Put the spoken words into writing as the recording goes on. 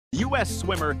U.S.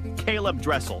 swimmer Caeleb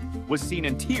Dressel was seen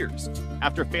in tears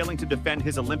after failing to defend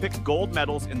his Olympic gold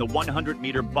medals in the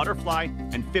 100-meter butterfly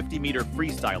and 50-meter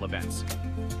freestyle events.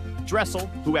 Dressel,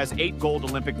 who has 8 gold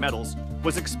Olympic medals,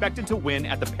 was expected to win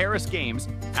at the Paris Games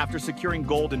after securing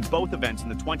gold in both events in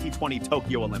the 2020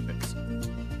 Tokyo Olympics.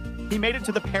 He made it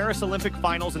to the Paris Olympic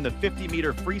finals in the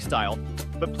 50-meter freestyle,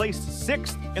 but placed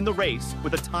 6th in the race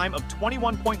with a time of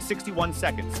 21.61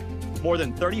 seconds, more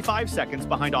than 35 seconds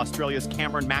behind Australia's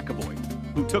Cameron McAvoy,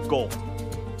 who took gold.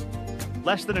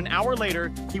 Less than an hour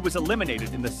later, he was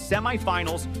eliminated in the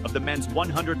semi-finals of the men's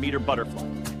 100-meter butterfly,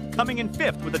 coming in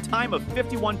 5th with a time of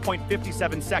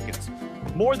 51.57 seconds,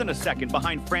 more than a second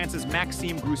behind France's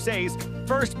Maxime Grousset's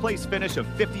first-place finish of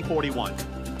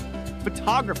 50.41.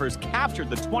 Photographers captured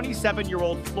the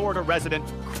 27-year-old Florida resident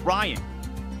crying,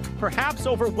 perhaps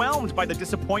overwhelmed by the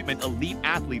disappointment elite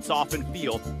athletes often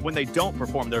feel when they don't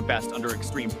perform their best under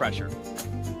extreme pressure.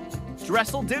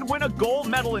 Dressel did win a gold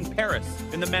medal in Paris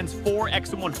in the men's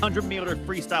 4x100-meter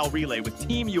freestyle relay with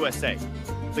Team USA,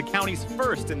 the county's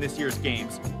first in this year's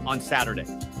games, on Saturday.